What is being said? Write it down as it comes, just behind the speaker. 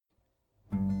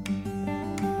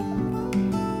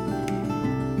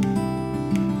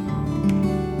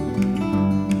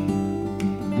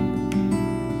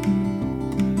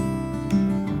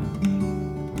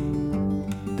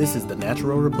This is the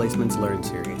Natural Replacements Learn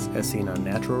series, as seen on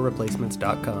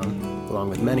naturalreplacements.com,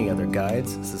 along with many other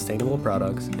guides, sustainable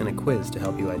products, and a quiz to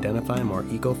help you identify more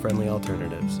eco-friendly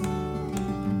alternatives.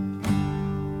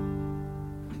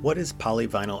 What is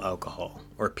polyvinyl alcohol,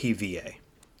 or PVA?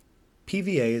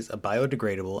 PVA is a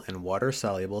biodegradable and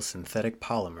water-soluble synthetic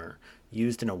polymer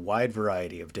used in a wide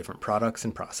variety of different products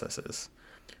and processes.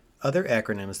 Other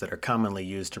acronyms that are commonly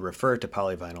used to refer to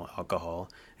polyvinyl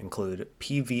alcohol include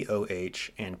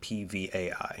PVOH and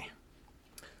PVAI.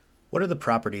 What are the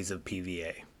properties of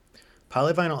PVA?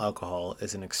 Polyvinyl alcohol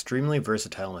is an extremely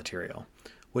versatile material,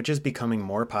 which is becoming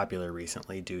more popular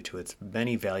recently due to its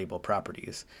many valuable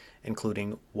properties,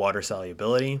 including water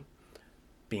solubility,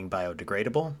 being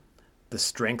biodegradable, the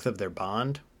strength of their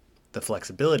bond, the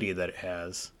flexibility that it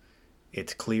has,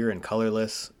 it's clear and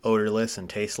colorless, odorless and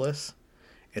tasteless,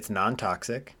 it's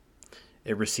non-toxic,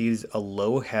 it receives a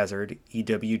low hazard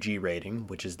EWG rating,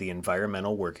 which is the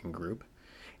Environmental Working Group,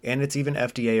 and it's even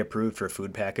FDA approved for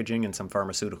food packaging and some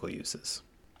pharmaceutical uses.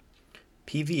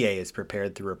 PVA is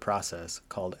prepared through a process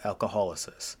called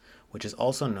alcoholysis, which is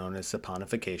also known as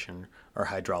saponification or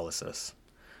hydrolysis.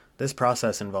 This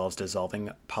process involves dissolving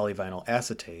polyvinyl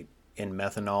acetate in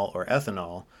methanol or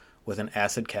ethanol with an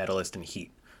acid catalyst and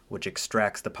heat, which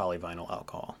extracts the polyvinyl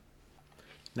alcohol.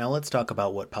 Now let's talk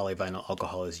about what polyvinyl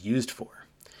alcohol is used for.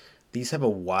 These have a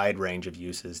wide range of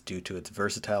uses due to its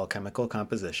versatile chemical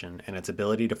composition and its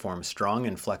ability to form strong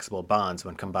and flexible bonds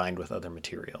when combined with other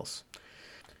materials.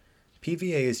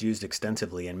 PVA is used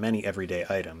extensively in many everyday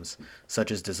items,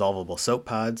 such as dissolvable soap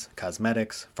pods,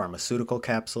 cosmetics, pharmaceutical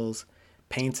capsules,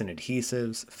 paints and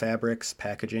adhesives, fabrics,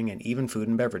 packaging, and even food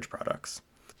and beverage products.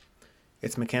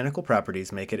 Its mechanical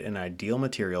properties make it an ideal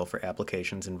material for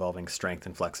applications involving strength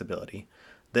and flexibility.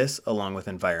 This, along with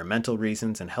environmental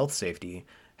reasons and health safety,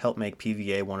 help make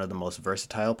PVA one of the most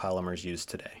versatile polymers used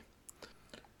today.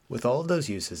 With all of those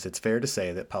uses, it's fair to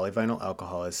say that polyvinyl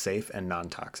alcohol is safe and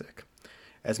non-toxic.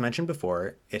 As mentioned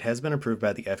before, it has been approved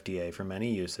by the FDA for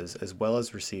many uses, as well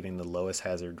as receiving the lowest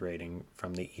hazard rating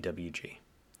from the EWG.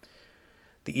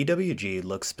 The EWG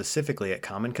looks specifically at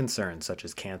common concerns such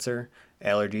as cancer,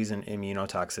 allergies and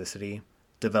immunotoxicity,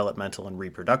 developmental and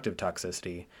reproductive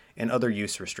toxicity, and other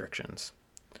use restrictions.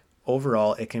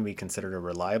 Overall, it can be considered a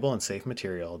reliable and safe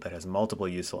material that has multiple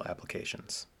useful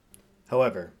applications.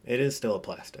 However, it is still a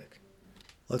plastic.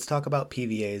 Let's talk about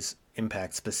PVA's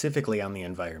impact specifically on the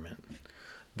environment.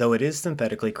 Though it is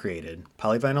synthetically created,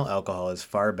 polyvinyl alcohol is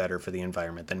far better for the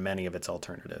environment than many of its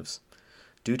alternatives.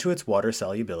 Due to its water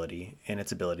solubility and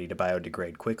its ability to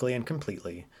biodegrade quickly and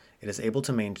completely, it is able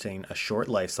to maintain a short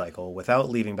life cycle without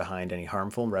leaving behind any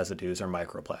harmful residues or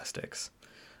microplastics.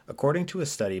 According to a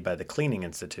study by the Cleaning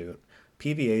Institute,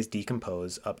 PVAs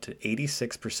decompose up to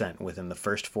 86% within the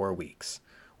first 4 weeks,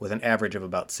 with an average of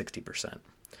about 60%,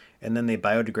 and then they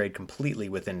biodegrade completely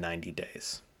within 90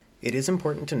 days. It is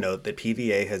important to note that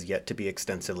PVA has yet to be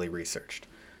extensively researched.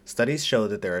 Studies show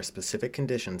that there are specific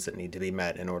conditions that need to be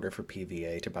met in order for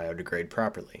PVA to biodegrade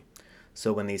properly.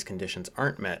 So when these conditions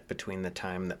aren't met between the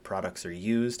time that products are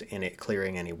used and it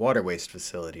clearing any water waste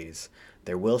facilities,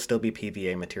 there will still be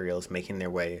PVA materials making their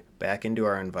way back into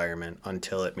our environment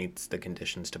until it meets the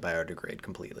conditions to biodegrade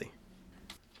completely.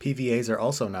 PVAs are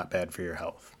also not bad for your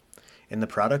health. In the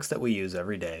products that we use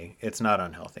every day, it's not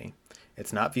unhealthy.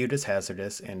 It's not viewed as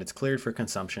hazardous, and it's cleared for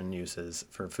consumption uses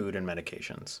for food and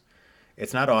medications.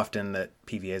 It's not often that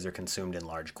PVAs are consumed in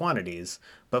large quantities,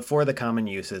 but for the common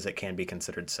uses it can be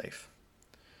considered safe.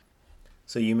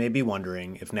 So you may be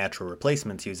wondering if Natural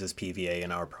Replacements uses PVA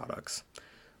in our products.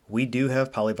 We do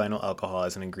have polyvinyl alcohol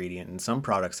as an ingredient in some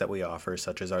products that we offer,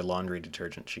 such as our laundry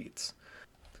detergent sheets.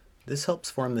 This helps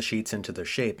form the sheets into their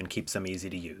shape and keeps them easy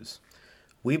to use.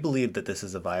 We believe that this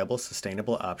is a viable,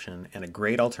 sustainable option and a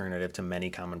great alternative to many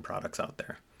common products out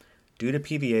there. Due to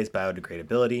PVA's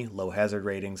biodegradability, low hazard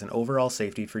ratings, and overall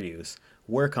safety for use,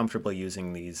 we're comfortable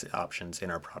using these options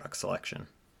in our product selection.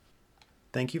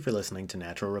 Thank you for listening to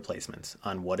Natural Replacements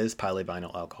on What is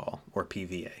Polyvinyl Alcohol, or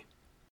PVA.